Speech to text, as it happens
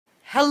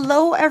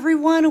Hello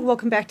everyone,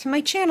 welcome back to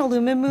my channel,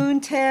 Lumen Moon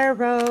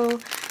Tarot.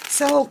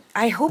 So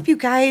I hope you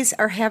guys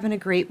are having a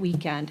great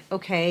weekend,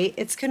 okay?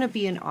 It's gonna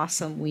be an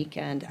awesome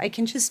weekend. I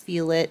can just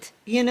feel it,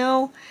 you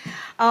know?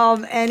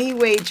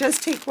 Anyway,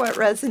 just take what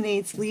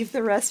resonates, leave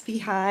the rest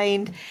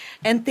behind.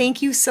 And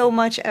thank you so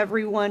much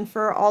everyone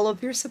for all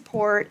of your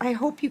support. I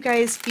hope you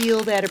guys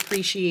feel that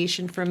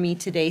appreciation from me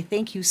today.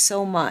 Thank you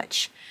so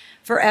much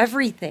for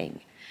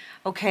everything,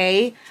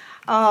 okay?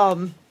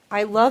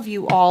 I love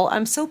you all.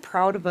 I'm so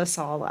proud of us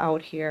all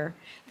out here.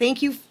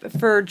 Thank you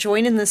for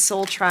joining the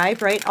Soul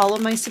Tribe, right? All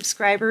of my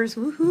subscribers,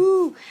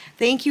 woohoo!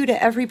 Thank you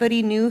to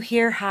everybody new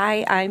here.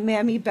 Hi, I'm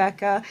Mammy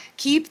Becca.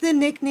 Keep the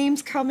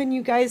nicknames coming,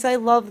 you guys. I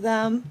love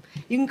them.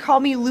 You can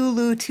call me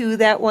Lulu too.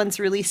 That one's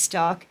really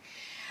stuck.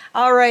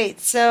 All right,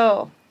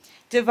 so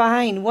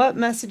Divine, what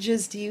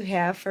messages do you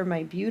have for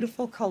my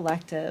beautiful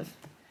collective?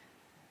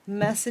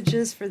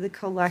 Messages for the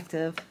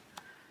collective.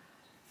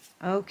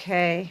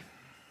 Okay.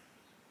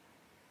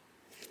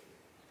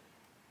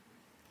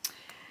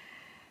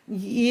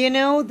 You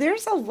know,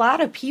 there's a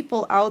lot of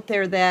people out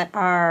there that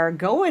are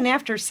going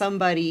after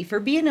somebody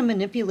for being a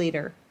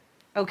manipulator.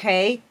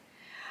 Okay?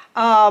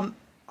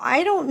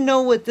 I don't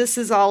know what this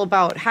is all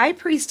about. High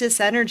Priestess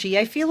energy.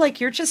 I feel like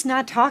you're just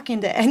not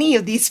talking to any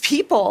of these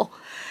people.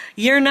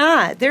 You're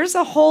not. There's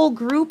a whole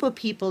group of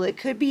people. It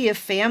could be a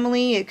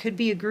family, it could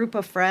be a group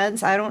of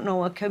friends, I don't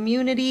know, a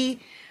community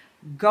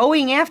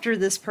going after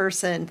this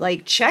person,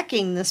 like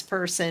checking this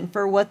person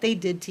for what they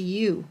did to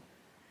you,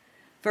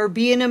 for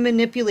being a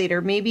manipulator.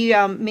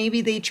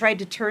 Maybe they tried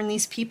to turn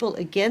these people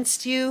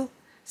against you.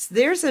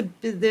 So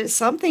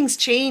something's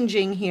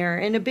changing here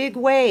in a big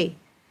way.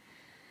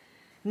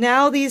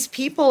 Now these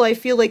people, I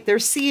feel like they're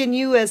seeing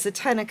you as the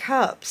Ten of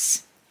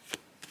Cups.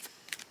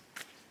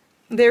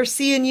 They're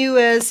seeing you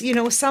as, you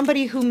know,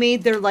 somebody who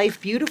made their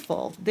life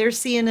beautiful. They're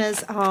seeing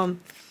as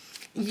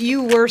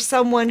you were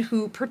someone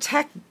who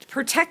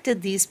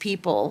protected these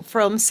people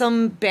from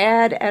some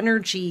bad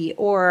energy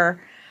or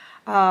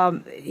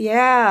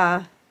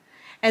yeah.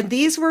 And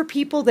these were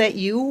people that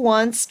you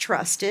once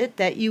trusted,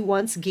 that you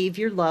once gave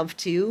your love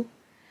to,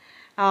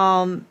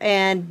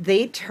 and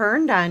they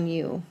turned on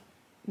you.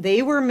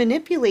 They were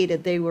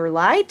manipulated. They were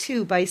lied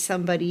to by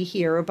somebody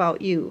here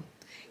about you.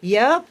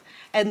 Yep.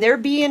 And they're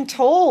being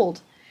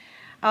told,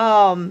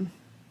 how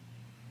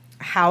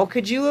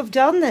could you have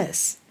done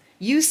this?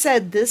 You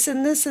said this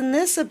and this and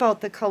this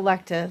about the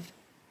collective.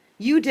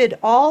 You did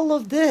all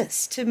of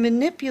this to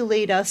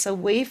manipulate us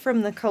away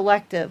from the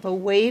collective,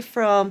 away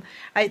from,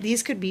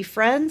 these could be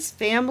friends,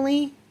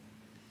 family.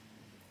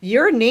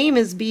 Your name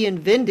is being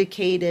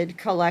vindicated,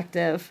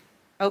 collective,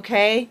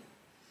 okay?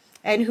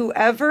 And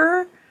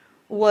whoever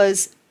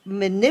was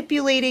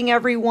manipulating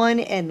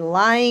everyone and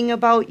lying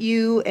about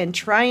you and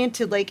trying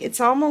to, like, it's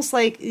almost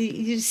like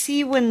you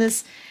see when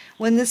this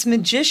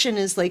magician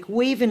is like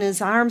waving his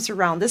arms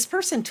around, this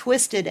person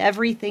twisted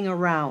everything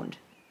around.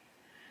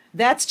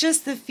 That's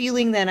just the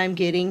feeling that I'm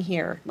getting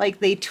here. Like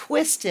they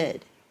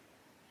twisted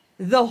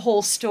the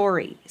whole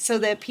story so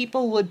that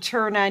people would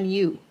turn on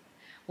you.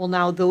 Well,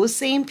 now those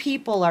same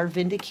people are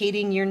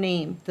vindicating your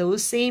name.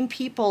 Those same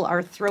people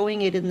are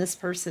throwing it in this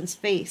person's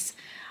face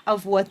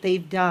of what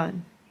they've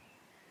done.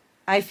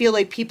 I feel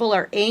like people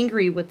are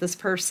angry with this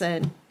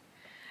person.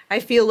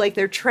 I feel like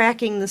they're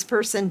tracking this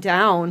person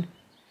down.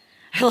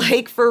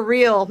 Like for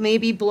real,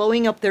 maybe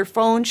blowing up their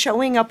phone,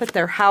 showing up at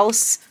their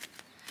house,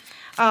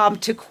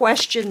 to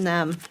question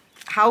them.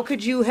 How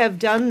could you have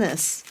done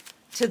this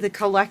to the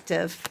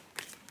collective?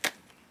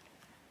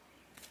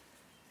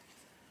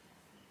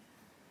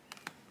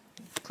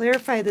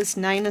 Clarify this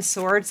Nine of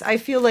Swords. I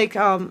feel like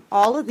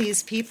all of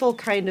these people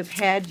kind of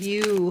had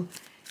you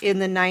in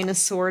the Nine of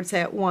Swords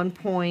at one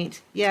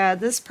point. Yeah,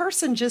 this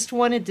person just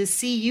wanted to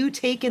see you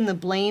taking the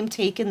blame,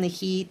 taking the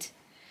heat.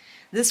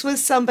 This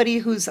was somebody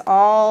who's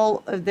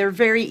they're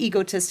very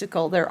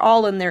egotistical. They're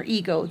all in their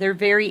ego. They're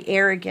very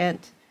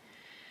arrogant.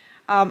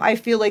 I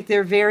feel like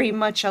they're very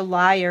much a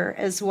liar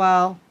as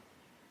well.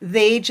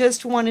 They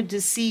just wanted to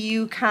see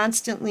you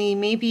constantly,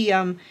 maybe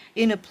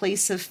in a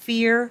place of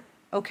fear,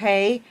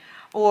 okay,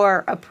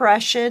 or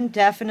oppression,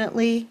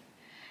 definitely.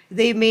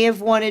 They may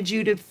have wanted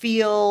you to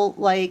feel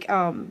like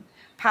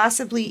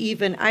possibly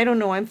even, I don't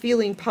know, I'm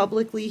feeling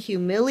publicly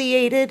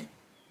humiliated.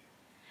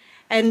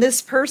 And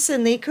this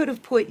person, they could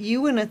have put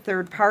you in a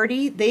third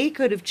party. They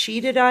could have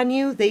cheated on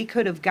you. They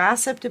could have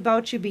gossiped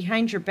about you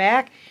behind your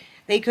back.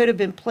 They could have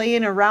been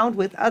playing around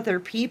with other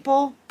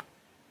people.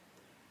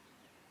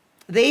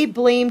 They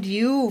blamed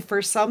you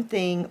for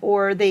something,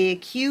 or they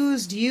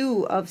accused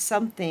you of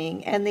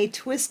something, and they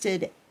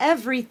twisted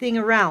everything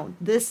around.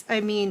 This, I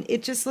mean,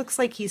 it just looks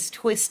like he's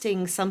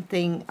twisting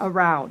something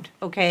around,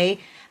 okay?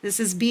 This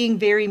is being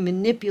very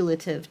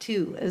manipulative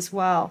too, as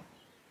well.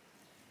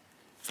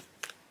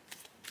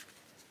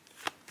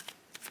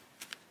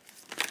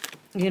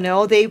 You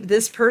know,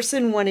 this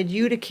person wanted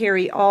you to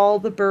carry all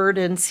the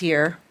burdens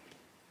here.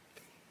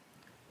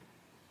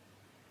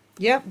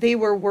 Yep, they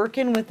were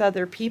working with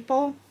other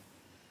people,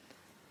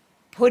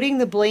 putting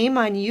the blame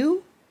on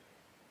you.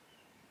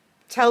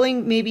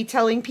 maybe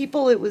telling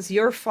people it was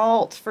your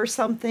fault for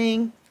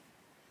something.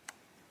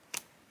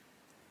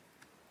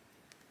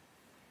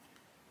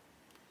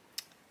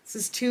 This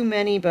is too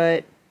many,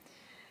 but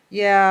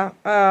yeah,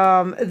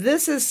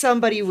 this is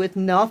somebody with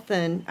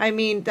nothing. I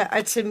mean,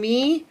 to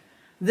me,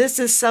 this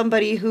is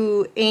somebody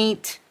who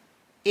ain't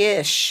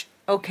ish,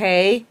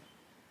 okay?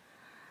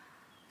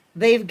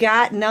 They've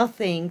got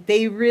nothing.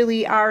 They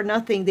really are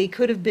nothing. They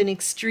could have been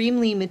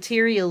extremely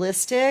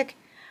materialistic,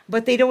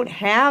 but they don't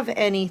have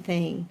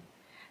anything.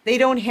 They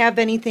don't have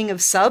anything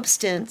of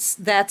substance,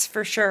 that's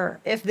for sure.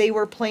 If they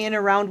were playing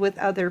around with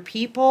other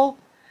people,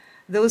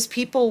 those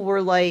people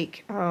were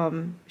like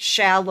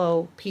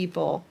shallow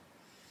people.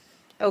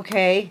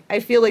 Okay? I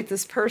feel like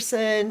this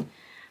person,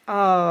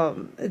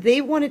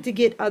 they wanted to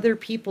get other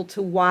people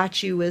to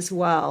watch you as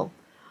well.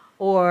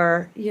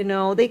 Or, you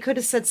know, they could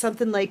have said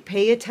something like,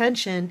 pay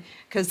attention,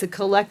 because the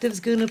collective's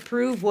going to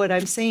prove what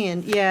I'm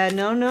saying. Yeah,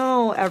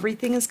 no,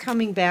 everything is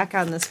coming back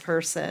on this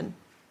person.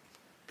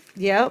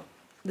 Yep,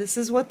 this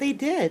is what they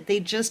did. They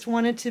just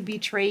wanted to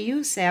betray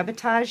you,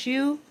 sabotage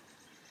you,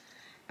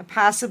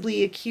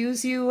 possibly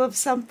accuse you of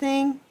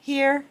something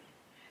here.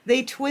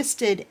 They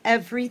twisted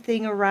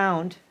everything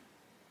around.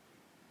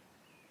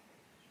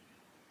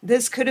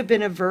 This could have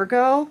been a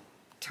Virgo,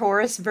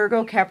 Taurus,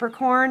 Virgo,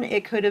 Capricorn.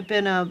 It could have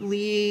been a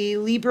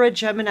Libra,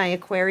 Gemini,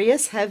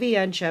 Aquarius, heavy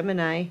on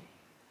Gemini.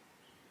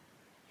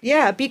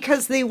 Yeah,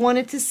 because they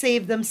wanted to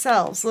save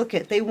themselves. Look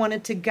they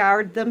wanted to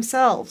guard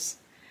themselves.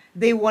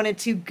 They wanted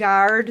to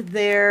guard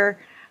their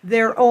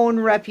own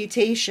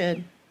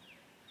reputation.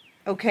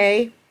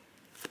 Okay?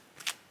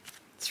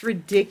 It's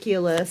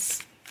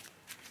ridiculous.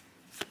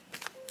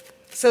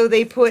 So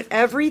they put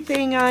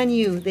everything on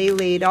you. They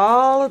laid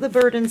all of the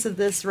burdens of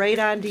this right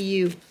onto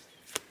you.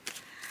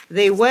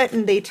 They went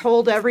and they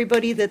told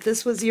everybody that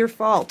this was your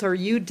fault, or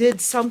you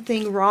did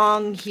something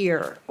wrong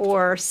here,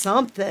 or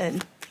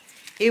something.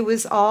 It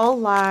was all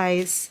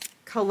lies,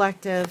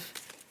 collective.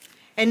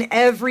 And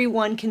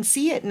everyone can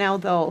see it now,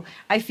 though.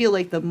 I feel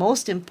like the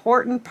most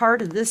important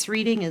part of this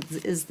reading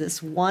is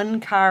this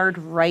one card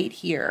right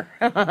here.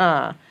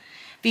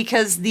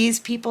 Because these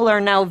people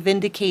are now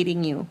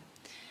vindicating you.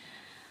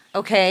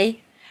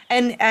 Okay?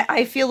 And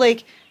I feel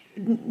like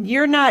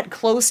you're not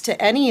close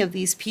to any of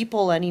these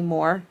people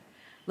anymore.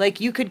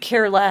 Like, you could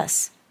care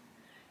less.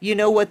 You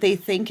know what they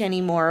think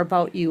anymore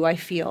about you, I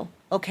feel.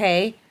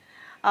 Okay?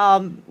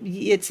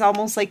 It's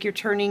almost like you're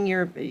turning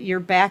your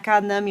back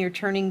on them. You're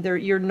turning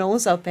your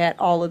nose up at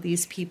all of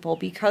these people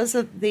because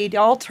they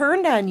all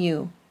turned on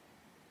you.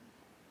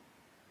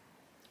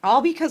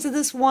 All because of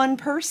this one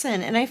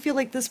person. And I feel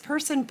like this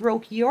person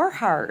broke your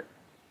heart.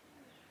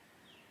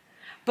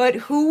 But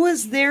who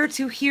was there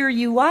to hear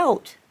you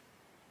out?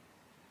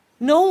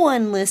 No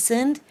one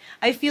listened.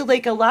 I feel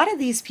like a lot of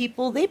these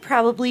people, they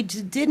probably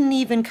didn't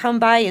even come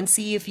by and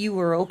see if you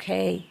were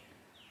okay.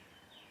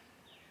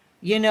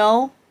 You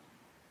know?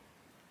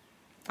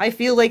 I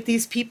feel like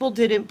these people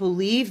didn't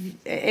believe,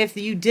 if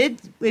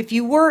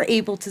you were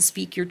able to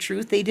speak your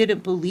truth, they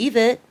didn't believe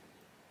it.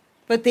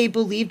 But they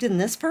believed in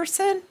this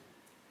person?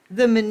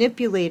 The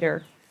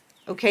manipulator.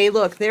 Okay,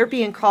 look, they're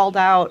being called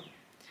out.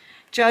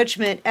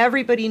 Judgment,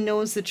 everybody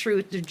knows the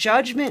truth. The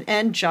judgment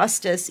and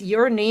justice,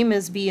 your name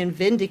is being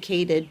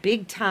vindicated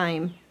big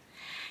time.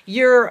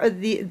 You're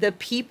the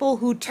people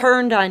who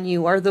turned on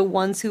you are the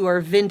ones who are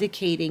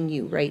vindicating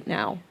you right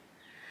now.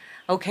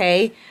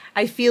 Okay?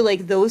 I feel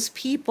like those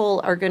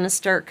people are going to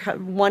start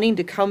wanting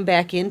to come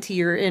back into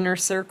your inner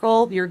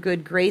circle, your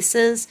good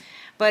graces,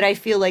 but I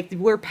feel like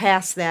we're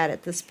past that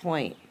at this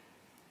point.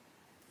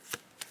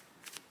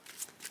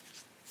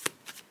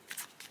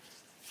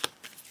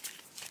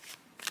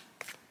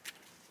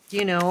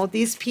 You know,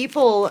 these are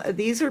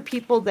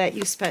people that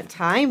you spent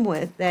time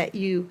with, that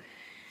you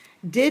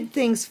did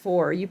things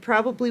for. You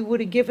probably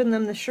would have given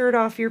them the shirt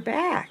off your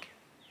back.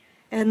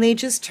 And they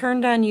just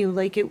turned on you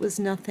like it was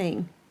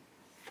nothing.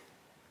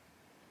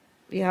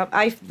 Yeah,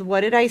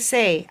 what did I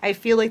say? I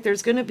feel like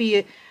there's going to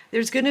be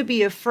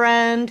a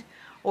friend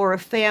or a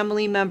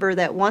family member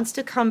that wants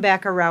to come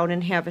back around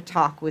and have a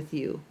talk with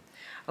you.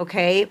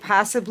 Okay?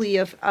 Possibly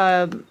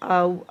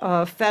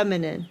a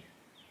feminine.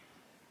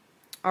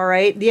 All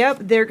right. Yep.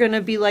 They're going to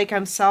be like,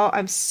 I'm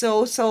so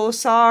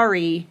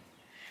sorry.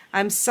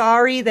 I'm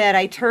sorry that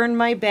I turned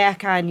my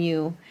back on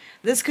you.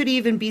 This could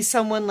even be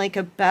someone like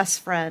a best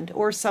friend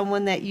or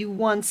someone that you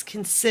once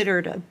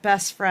considered a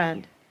best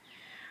friend.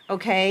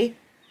 Okay.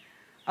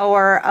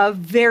 Or a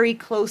very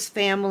close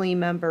family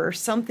member or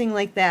something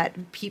like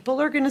that. People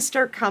are going to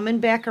start coming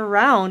back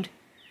around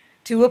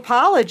to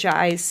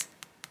apologize.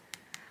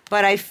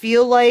 But I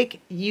feel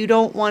like you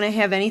don't want to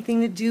have anything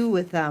to do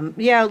with them.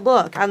 Yeah,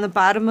 look, on the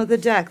bottom of the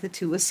deck, the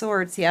Two of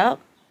Swords. Yep,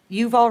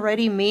 you've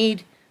already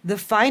made the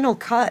final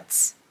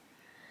cuts.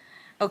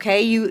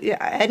 Okay,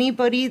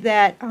 anybody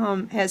that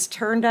has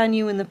turned on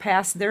you in the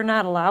past, they're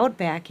not allowed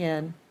back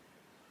in.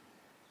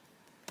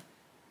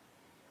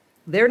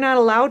 They're not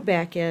allowed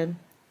back in.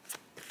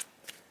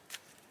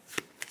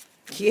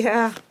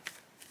 Yeah.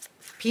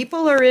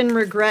 People are in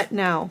regret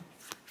now.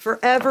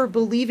 Forever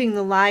believing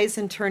the lies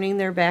and turning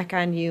their back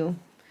on you.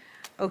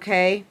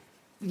 Okay?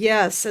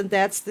 Yes, and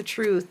that's the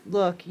truth.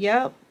 Look,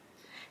 yep.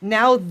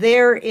 Now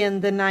they're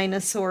in the Nine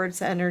of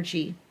Swords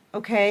energy.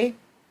 Okay?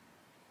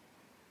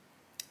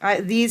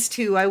 These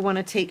two I want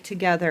to take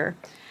together.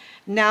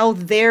 Now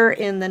they're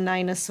in the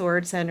Nine of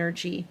Swords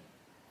energy,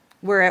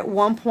 where at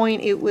one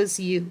point it was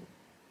you.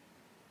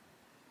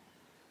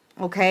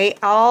 Okay?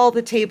 All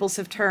the tables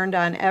have turned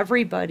on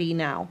everybody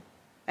now.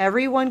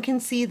 Everyone can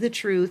see the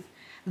truth.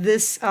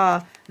 This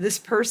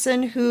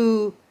person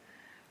who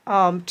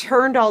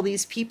turned all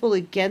these people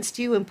against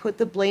you and put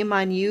the blame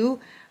on you,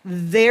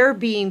 they're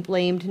being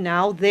blamed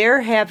now.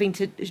 They're having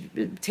to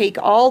take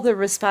all the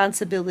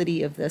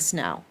responsibility of this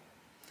now.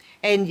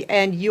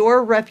 And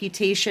your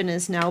reputation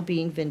is now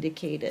being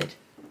vindicated.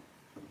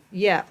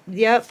 Yeah,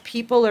 yep,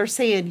 people are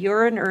saying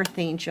you're an earth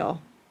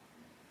angel.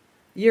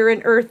 You're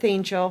an earth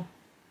angel.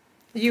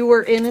 You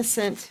were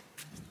innocent.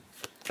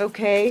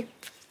 Okay?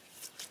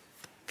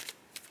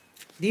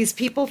 These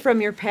people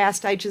from your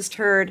past, I just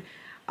heard,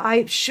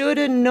 I should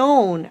have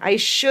known. I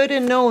should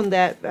have known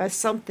that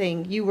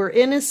something. You were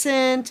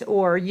innocent,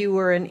 or you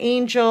were an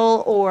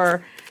angel,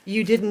 or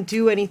you didn't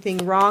do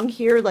anything wrong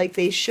here. Like,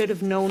 they should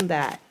have known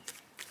that.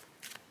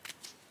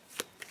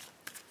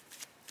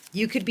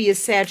 You could be a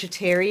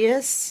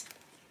Sagittarius.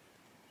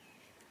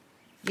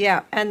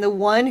 Yeah, and the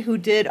one who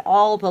did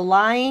all the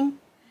lying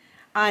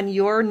on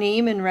your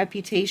name and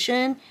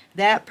reputation,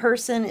 that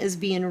person is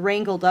being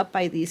wrangled up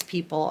by these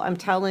people. I'm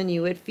telling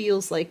you, it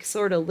feels like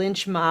sort of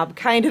lynch mob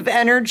kind of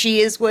energy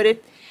is what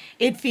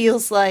it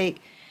feels like,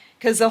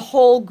 because the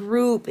whole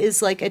group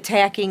is like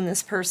attacking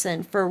this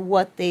person for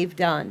what they've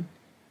done.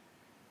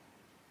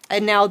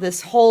 And now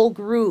this whole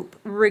group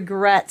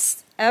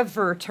regrets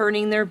ever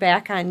turning their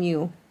back on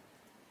you.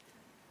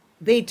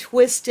 They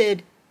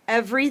twisted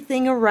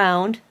everything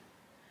around.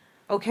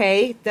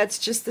 Okay, that's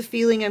just the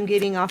feeling I'm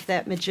getting off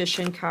that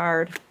Magician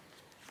card.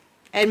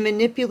 And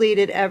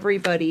manipulated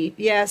everybody.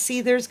 Yeah, see,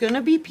 there's going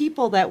to be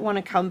people that want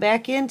to come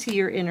back into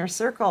your inner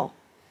circle.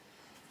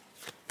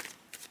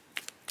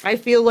 I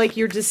feel like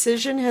your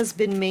decision has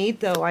been made,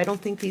 though. I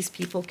don't think these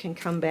people can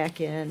come back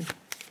in.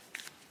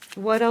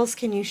 What else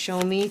can you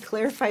show me?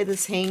 Clarify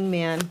this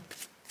Hangman.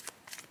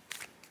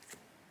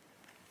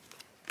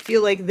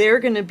 Feel like they're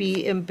going to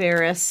be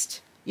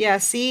embarrassed. Yeah,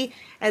 see?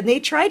 And they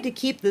tried to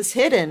keep this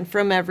hidden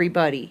from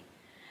everybody.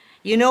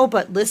 You know,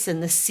 but listen,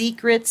 the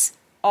secrets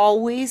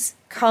always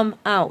come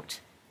out.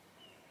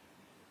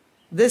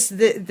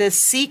 The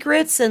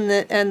secrets and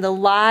the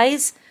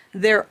lies,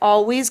 they're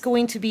always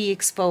going to be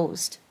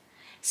exposed.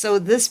 So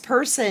this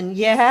person,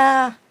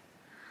 yeah,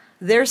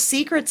 their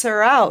secrets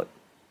are out.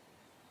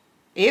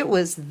 It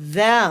was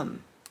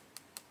them.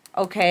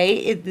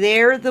 Okay?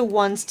 They're the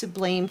ones to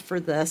blame for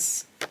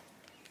this.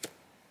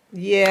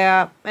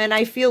 Yeah, and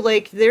I feel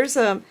like there's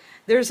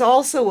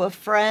also a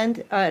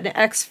friend, an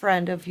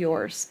ex-friend of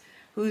yours,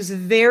 who's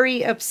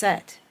very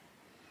upset.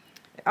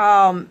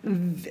 I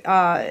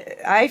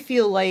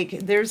feel like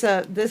there's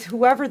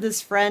whoever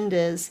this friend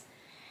is,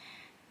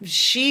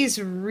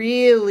 she's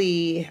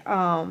really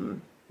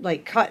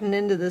like cutting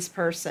into this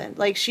person.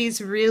 Like, she's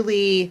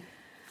really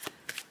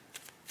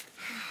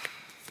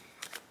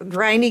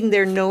grinding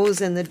their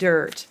nose in the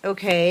dirt,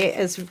 okay,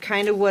 is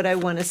kind of what I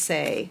want to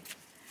say.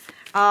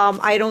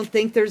 I don't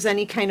think there's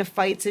any kind of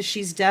fights, as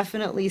she's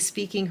definitely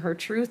speaking her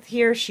truth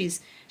here.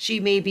 She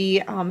may be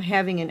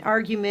having an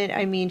argument.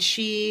 I mean,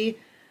 she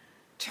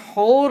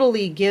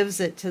totally gives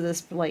it to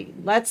this, like,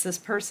 lets this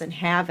person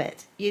have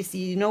it.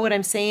 You know what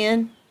I'm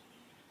saying?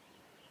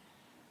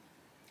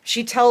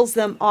 She tells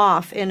them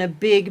off in a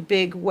big,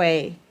 big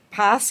way,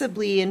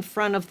 possibly in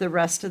front of the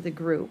rest of the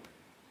group.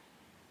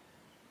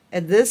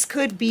 And this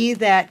could be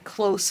that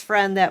close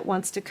friend that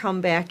wants to come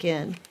back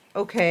in,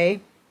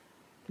 okay?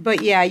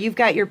 But yeah, you've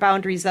got your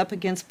boundaries up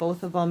against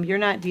both of them. You're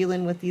not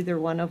dealing with either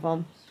one of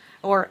them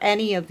or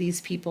any of these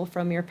people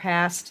from your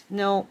past.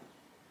 No.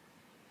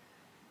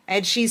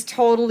 And she's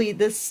totally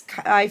this.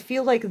 I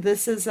feel like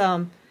this is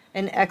an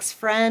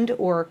ex-friend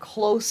or a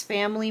close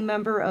family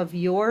member of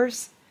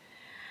yours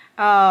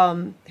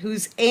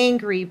who's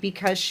angry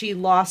because she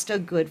lost a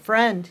good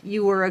friend.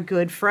 You were a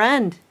good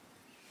friend.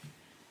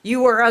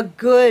 You were a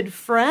good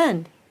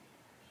friend.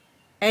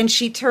 And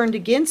she turned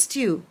against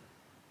you.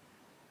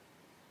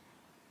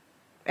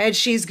 And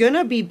she's going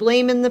to be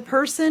blaming the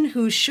person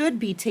who should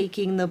be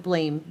taking the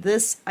blame.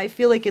 This, I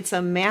feel like it's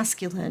a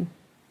masculine,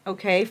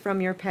 okay, from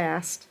your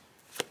past.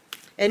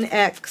 An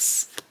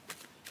ex.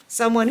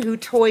 Someone who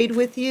toyed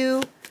with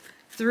you,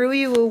 threw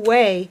you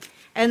away,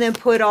 and then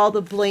put all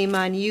the blame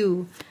on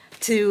you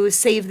to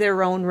save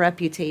their own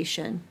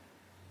reputation.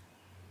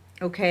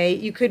 Okay,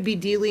 you could be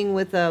dealing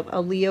with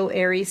a Leo,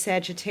 Aries,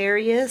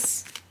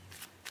 Sagittarius.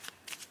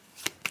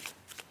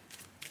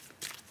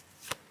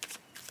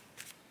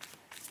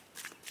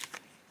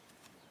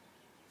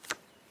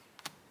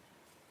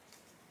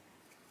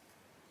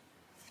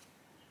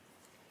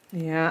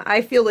 Yeah,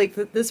 I feel like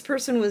this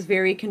person was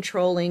very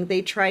controlling.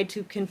 They tried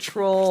to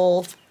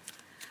control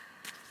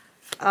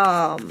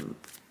the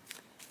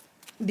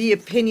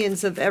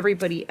opinions of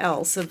everybody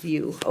else of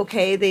you.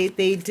 Okay,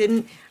 they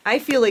didn't. I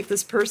feel like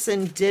this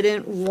person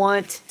didn't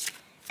want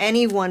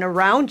anyone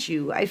around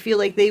you. I feel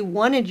like they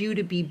wanted you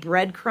to be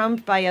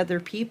breadcrumbed by other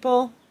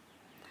people.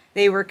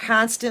 They were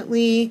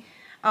constantly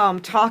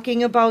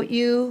talking about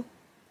you,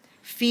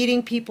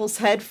 feeding people's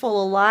head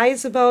full of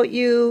lies about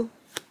you.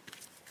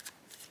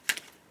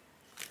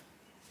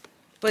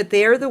 But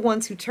they're the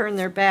ones who turn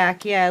their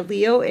back. Yeah,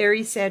 Leo,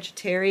 Aries,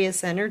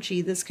 Sagittarius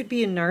energy. This could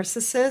be a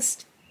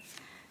narcissist.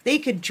 They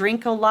could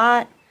drink a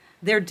lot.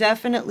 They're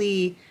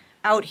definitely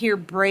out here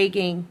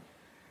bragging,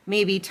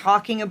 maybe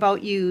talking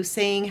about you,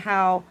 saying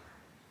how,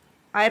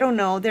 I don't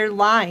know, they're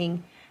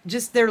lying.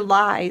 Just their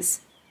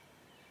lies.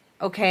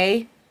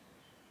 Okay?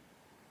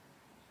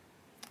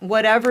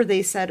 Whatever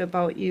they said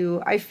about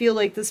you, I feel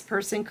like this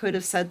person could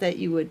have said that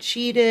you had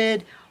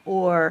cheated,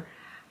 or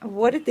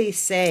what did they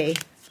say?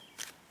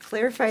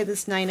 Clarify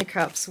this Nine of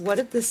Cups. What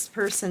did this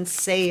person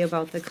say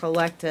about the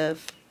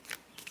collective?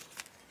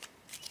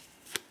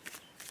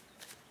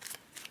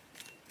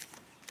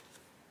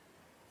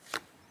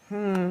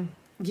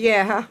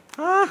 Yeah.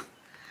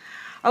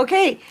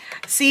 Okay.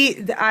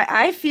 See,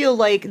 I feel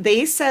like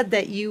they said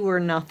that you were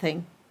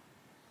nothing.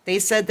 They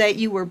said that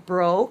you were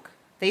broke.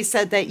 They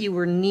said that you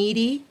were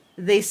needy.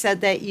 They said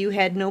that you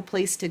had no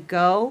place to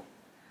go.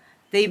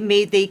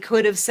 They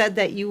could have said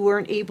that you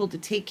weren't able to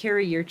take care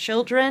of your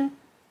children.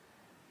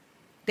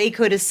 They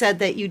could have said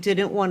that you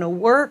didn't want to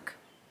work.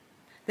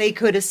 They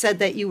could have said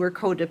that you were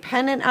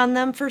codependent on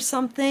them for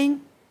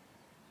something.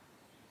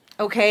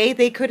 Okay,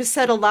 they could have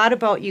said a lot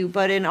about you,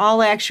 but in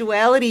all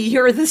actuality,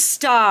 you're the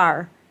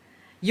star.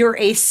 You're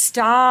a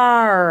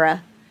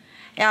star.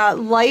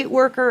 Light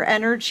worker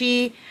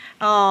energy.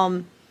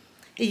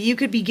 You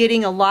could be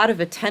getting a lot of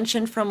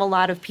attention from a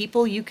lot of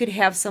people. You could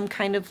have some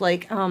kind of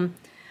like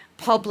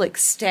public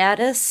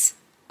status.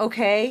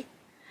 Okay.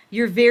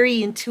 You're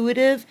very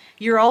intuitive.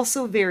 You're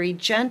also very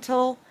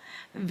gentle,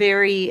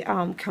 very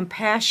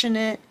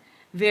compassionate,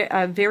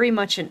 very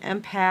much an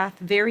empath,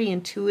 very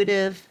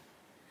intuitive,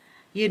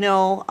 you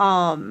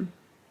know,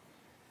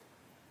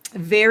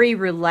 very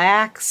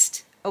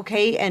relaxed,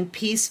 okay, and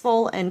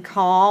peaceful and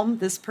calm.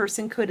 This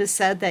person could have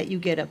said that you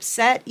get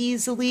upset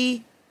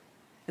easily.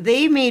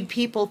 They made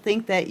people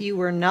think that you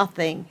were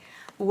nothing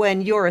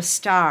when you're a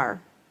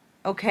star,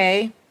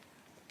 okay?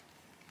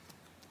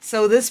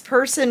 So this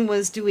person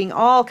was doing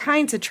all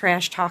kinds of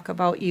trash talk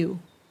about you.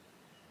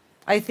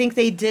 I think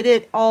they did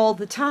it all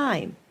the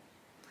time.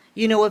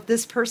 You know, if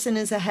this person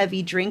is a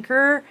heavy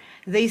drinker,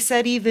 they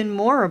said even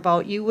more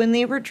about you when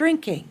they were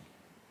drinking.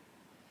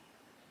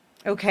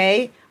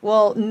 Okay,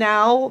 well,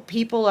 now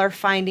people are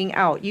finding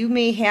out. You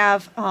may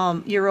have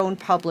your own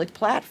public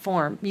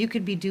platform. You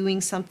could be doing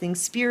something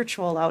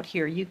spiritual out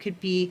here. You could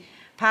be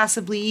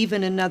possibly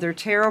even another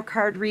tarot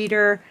card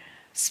reader,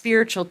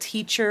 spiritual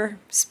teacher,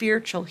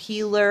 spiritual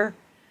healer.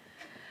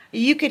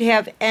 You could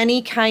have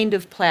any kind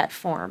of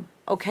platform,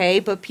 okay?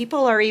 But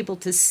people are able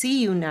to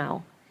see you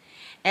now.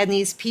 And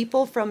these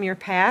people from your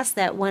past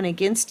that went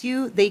against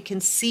you, they can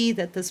see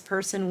that this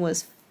person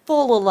was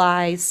full of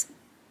lies.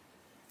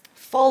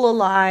 Full of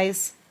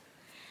lies.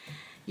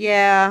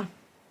 Yeah,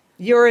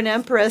 you're an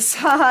empress.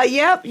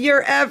 Yep,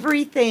 you're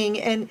everything.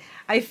 And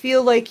I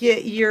feel like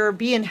you're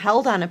being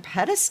held on a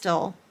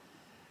pedestal.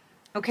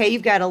 Okay,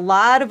 you've got a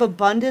lot of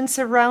abundance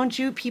around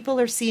you. People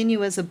are seeing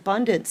you as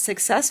abundant,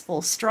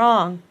 successful,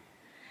 strong.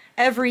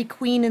 Every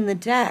queen in the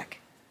deck.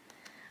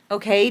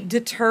 Okay,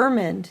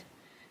 determined,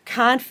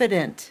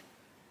 confident,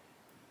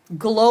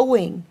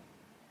 glowing.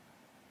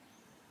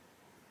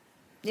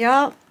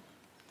 Yeah.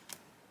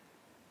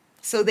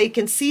 So they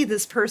can see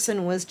this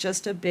person was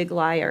just a big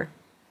liar.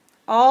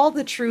 All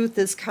the truth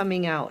is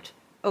coming out.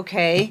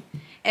 Okay,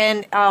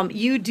 and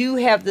you do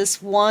have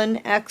this one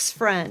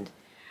ex-friend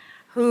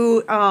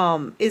who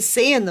is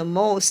saying the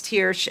most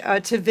here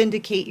to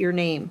vindicate your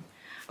name.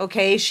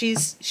 Okay, she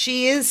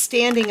is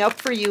standing up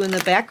for you in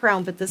the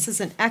background, but this is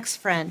an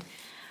ex-friend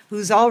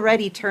who's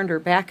already turned her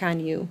back on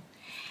you.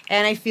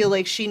 And I feel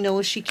like she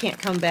knows she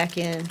can't come back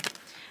in.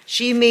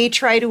 She may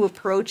try to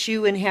approach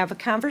you and have a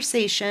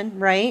conversation,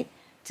 right,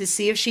 to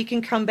see if she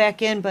can come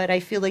back in, but I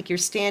feel like you're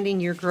standing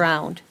your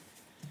ground.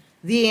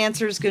 The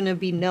answer is going to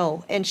be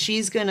no, and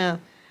she's going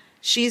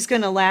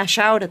to lash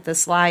out at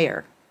this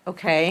liar,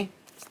 okay?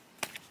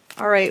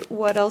 All right,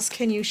 what else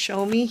can you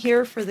show me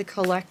here for the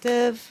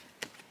collective?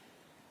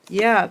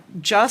 Yeah,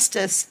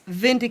 justice,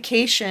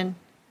 vindication.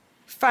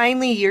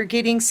 Finally, you're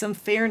getting some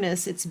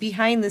fairness. It's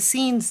behind the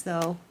scenes,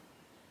 though.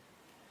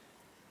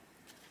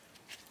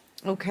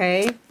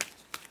 Okay.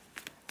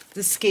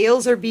 The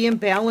scales are being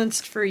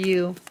balanced for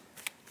you.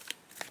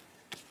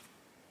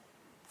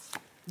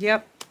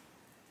 Yep.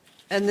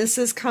 And this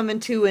is coming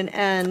to an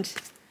end.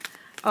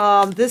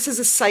 This is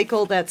a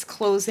cycle that's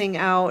closing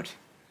out.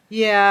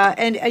 Yeah,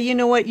 and you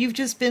know what? You've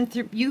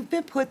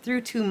been put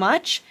through too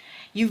much.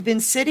 You've been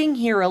sitting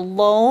here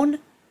alone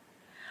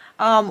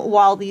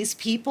while these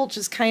people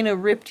just kind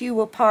of ripped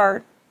you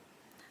apart.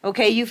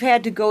 Okay, you've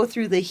had to go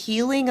through the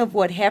healing of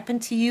what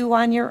happened to you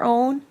on your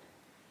own.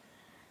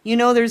 You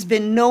know, there's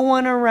been no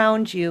one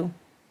around you.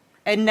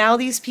 And now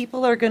these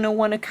people are going to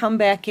want to come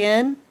back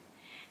in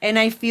And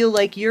I feel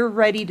like you're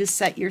ready to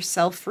set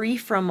yourself free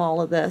from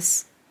all of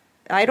this.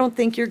 I don't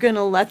think you're going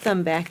to let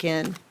them back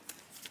in.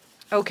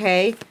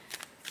 Okay?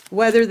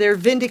 Whether they're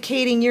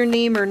vindicating your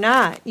name or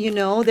not, you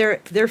know,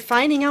 they're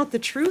finding out the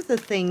truth of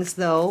things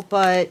though,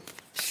 but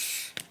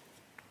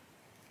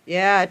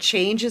yeah,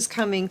 change is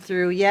coming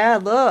through. Yeah,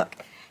 look,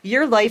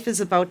 your life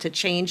is about to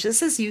change.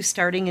 This is you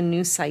starting a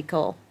new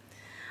cycle.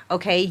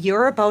 Okay,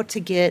 you're about to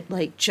get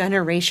like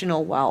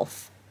generational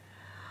wealth.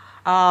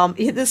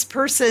 This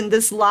person,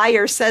 this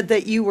liar said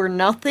that you were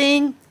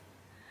nothing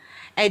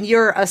and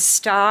you're a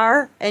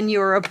star and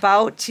you're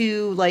about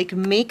to like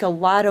make a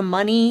lot of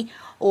money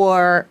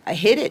or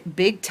hit it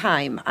big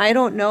time. I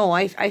don't know.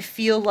 I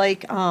feel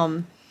like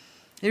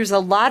there's a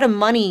lot of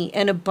money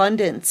and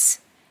abundance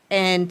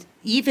and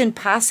even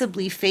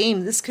possibly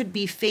fame. This could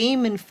be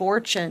fame and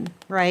fortune,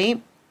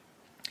 right?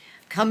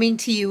 Coming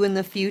to you in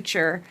the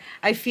future.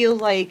 I feel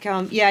like,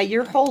 yeah,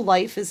 your whole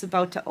life is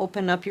about to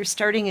open up. You're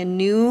starting a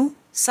new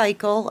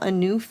cycle, a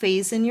new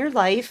phase in your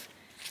life.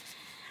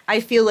 I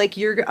feel like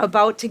you're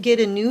about to get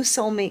a new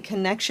soulmate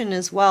connection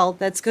as well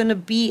that's going to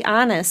be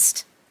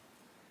honest.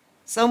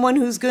 Someone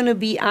who's going to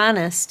be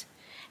honest.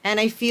 And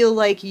I feel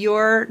like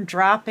you're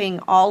dropping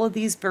all of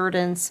these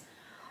burdens,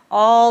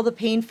 all the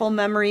painful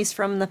memories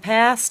from the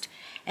past,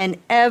 and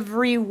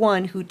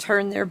everyone who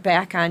turned their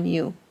back on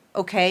you.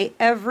 Okay?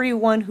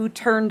 Everyone who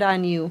turned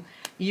on you.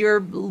 You're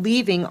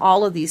leaving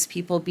all of these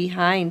people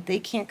behind. They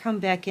can't come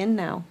back in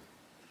now.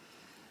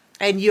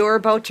 And you're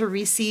about to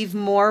receive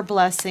more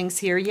blessings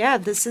here. Yeah,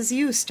 this is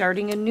you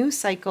starting a new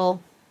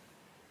cycle.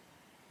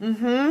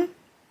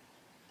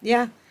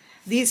 Yeah.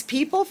 These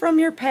people from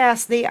your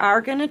past, they are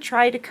going to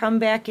try to come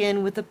back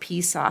in with a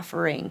peace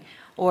offering.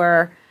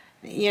 Or,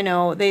 you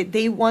know,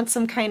 they want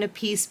some kind of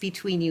peace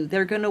between you.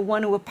 They're going to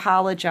want to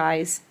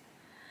apologize.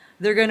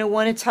 They're going to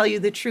want to tell you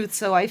the truth.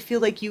 So I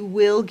feel like you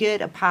will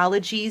get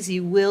apologies.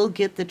 You will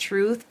get the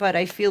truth. But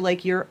I feel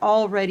like you're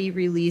already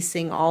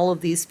releasing all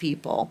of these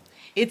people.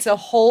 It's a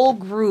whole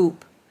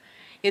group.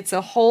 It's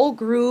a whole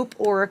group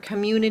or a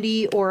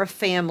community or a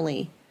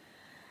family.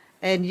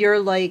 And you're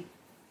like,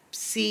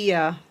 see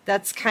ya.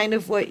 That's kind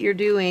of what you're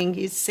doing.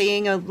 You're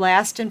saying a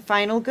last and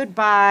final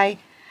goodbye,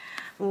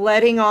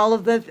 letting all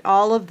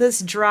of this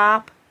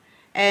drop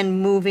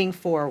and moving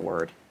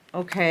forward.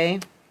 Okay?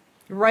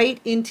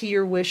 Right into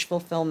your wish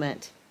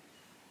fulfillment.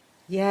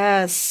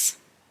 Yes.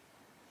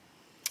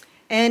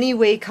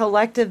 Anyway,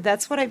 collective,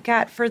 that's what I've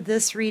got for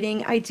this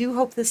reading. I do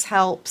hope this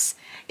helps.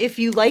 If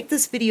you like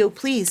this video,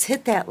 please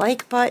hit that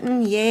like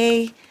button.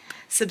 Yay.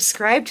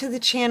 Subscribe to the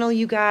channel,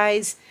 you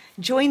guys.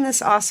 Join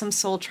this awesome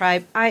soul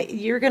tribe.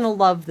 You're going to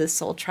love this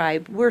soul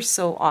tribe. We're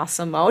so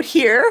awesome out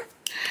here.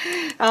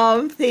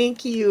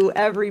 Thank you,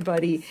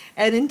 everybody.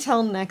 And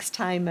until next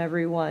time,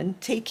 everyone,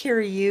 take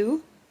care of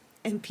you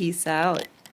and peace out.